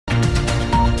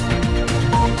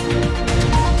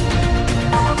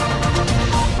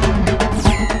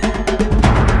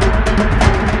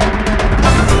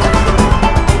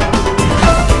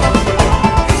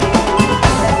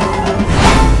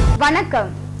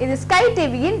இது ஸ்கை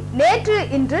டிவியின் நேற்று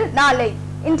இன்று நாளை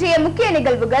இன்றைய முக்கிய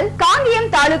நிகழ்வுகள்.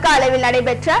 காங்கேயம் தாலுகா அளவில்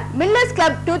நடைபெற்ற millers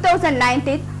club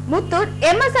 2019 Muthur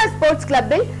MSR sports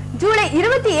கிளப்பில் ஜூலை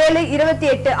 27,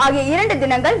 28 ஆகிய 2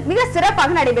 தினங்கள் மிக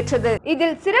சிறப்பாக நடைபெற்றது.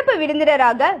 இதில் சிறப்பு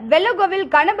விருந்தினராக வெள்ளகோவில்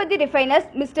கணபதி ரிஃபைனர்ஸ்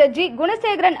மிஸ்டர் ஜி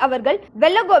குணசேகரன் அவர்கள்,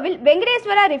 Vellakoil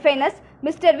Venkateswara ரிஃபைனர்ஸ்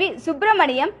mister we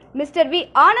Subramaniam, mister we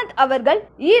Anand அவர்கள்,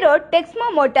 Erode Texmo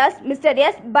Motors mister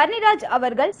S பர்னிராஜ்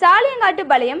அவர்கள்,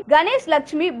 சாலியங்காட்டுபாளையம் Ganesh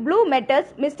Lakshmi blue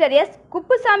metals mister S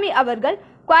Kuppusamy அவர்கள்,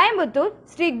 கோயம்புத்தூர்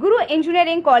ஸ்ரீ குரு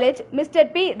engineering college mister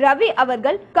B Ravi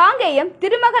அவர்கள், காங்கேயம்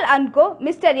திருமகள் அன்கோ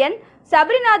மிஸ்டர் என்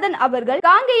சபரிநாதன் அவர்கள்,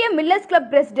 Kangeyam millers club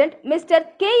president mister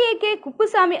K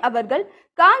Kuppusamy அவர்கள்,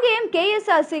 Kangeyam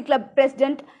KSRC club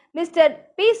president mister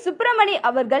B Subramani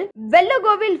அவர்கள்,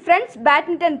 Vellakoil friends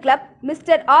badminton club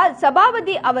mister R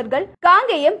Sabapathi அவர்கள்,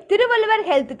 Kangeyam Thiruvalluvar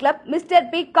health club mister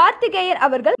B Karthikeyar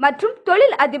அவர்கள் மற்றும்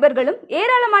தொழில் அதிபர்களும்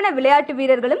ஏராளமான விளையாட்டு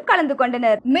வீரர்களும் கலந்து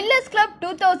கொண்டனர். மில்லர்ஸ் கிளப்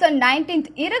 2019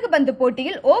 இறகுபந்து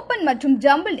போட்டியில் ஓபன் மற்றும்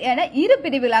ஜம்பிள் என இரு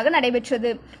பிரிவுகளாக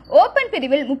நடைபெற்றது. ஓபன்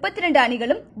பிரிவில் 32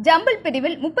 அணிகளும், ஜம்பிள்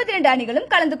பிரிவில் 32 அணிகளும்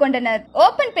கலந்து கொண்டனர்.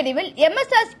 ஓபன் பிரிவில்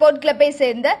MSR ஸ்போர்ட் கிளப்பை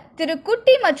சேர்ந்த திரு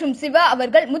குட்டி மற்றும் சிவா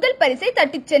அவர்கள் முதல் பரிசை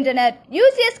தட்டிச் சென்றனர்.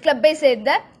 UCS கிளப்பை சேர்ந்த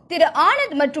திரு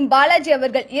ஆனந்த் மற்றும் பாலாஜி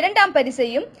அவர்கள் 2ஆம்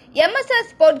பரிசையும், MSR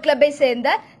ஸ்போர்ட் கிளப்பை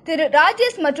சேர்ந்த திரு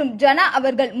ராஜேஷ் மற்றும் ஜனா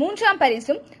அவர்கள் 3ஆம்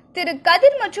பரிசும், திரு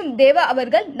கதிர் மற்றும் தேவா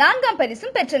அவர்கள் 4ஆம்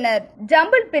பரிசும் பெற்றனர்.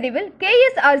 ஜம்பிள் பிரிவில்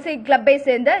KSRC கிளப்பை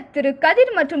சேர்ந்த திரு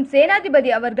கதிர் மற்றும்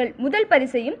சேனாதிபதி அவர்கள் முதல்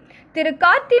பரிசையும், திரு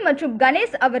கார்த்தி மற்றும்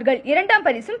கணேஷ் அவர்கள் 2ஆம்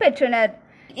பரிசும் பெற்றனர்.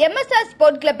 MSR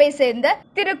ஸ்போர்ட் கிளப்பை சேர்ந்த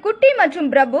திரு குட்டி மற்றும்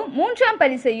பிரபு 3ஆம்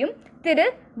பரிசையும், திரு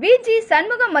VG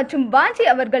சண்முகம் மற்றும் வாஞ்சி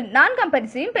அவர்கள் 4ஆம்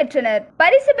பரிசையும் பெற்றனர்.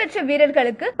 பரிசு பெற்ற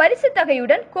வீரர்களுக்கு பரிசு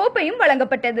தொகையுடன் கோப்பையும்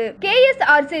வழங்கப்பட்டது.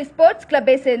 KSRC ஸ்போர்ட்ஸ்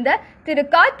கிளப்பை சேர்ந்த திரு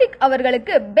கார்த்திக்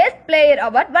அவர்களுக்கு பெஸ்ட் பிளேயர்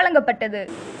அவார்ட் வழங்கப்பட்டது.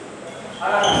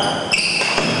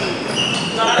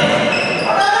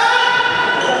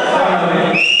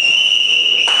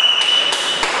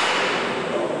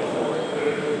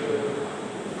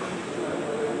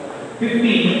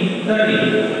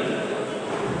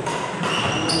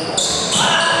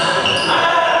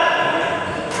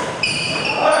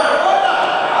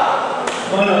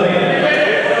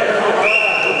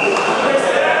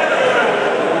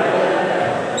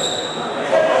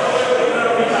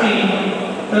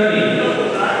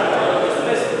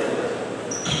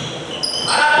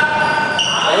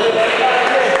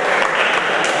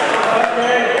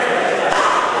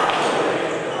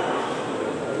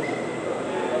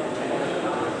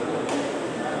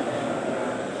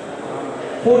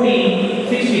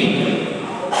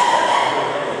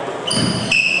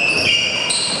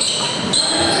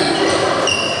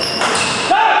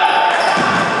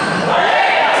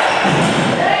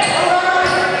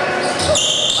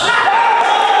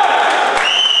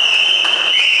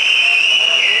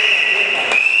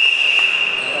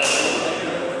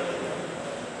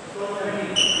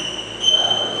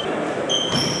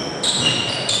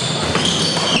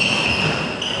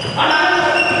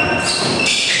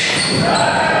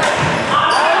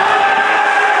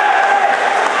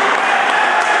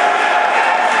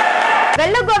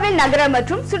 வெள்ளகோவில் நகர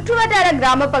மற்றும் சுற்றுவட்டார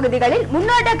கிராம பகுதிகளில்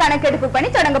முன்னோட்ட கணக்கெடுப்பு பணி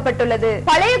தொடங்கப்பட்டுள்ளது.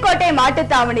 பழைய கோட்டை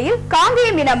மாட்டுத்தாவணியில்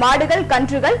காங்கேயம் இன மாடுகள்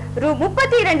கன்றுகள் ரூ.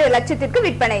 32 லட்சத்திற்கு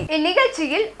விற்பனை.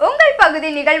 இந்நிகழ்ச்சியில் உங்கள் பகுதி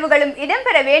நிகழ்வுகளும்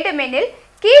இடம்பெற வேண்டுமெனில்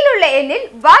கீழுள்ள எண்ணில்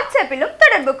வாட்ஸ்அப்பிலும்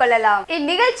தொடர்பு கொள்ளலாம்.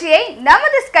 இந்நிகழ்ச்சியை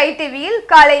நமது ஸ்கை டிவியில்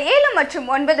காலை 7 மற்றும்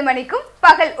 9 மணிக்கும்,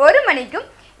 பகல் 1 மணிக்கும்,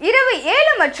 இரவு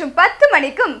 7 மற்றும் 10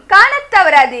 மணிக்கும் காண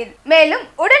தவறாதீர். மேலும்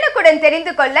உடனுக்குடன்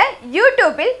தெரிந்து கொள்ள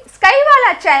யூடியூபில்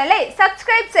ஸ்கைவாலா சேனலை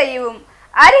சப்ஸ்கிரைப் செய்யவும்,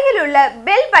 அருகில் உள்ள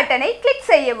பெல் பட்டனை கிளிக்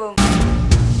செய்யவும்.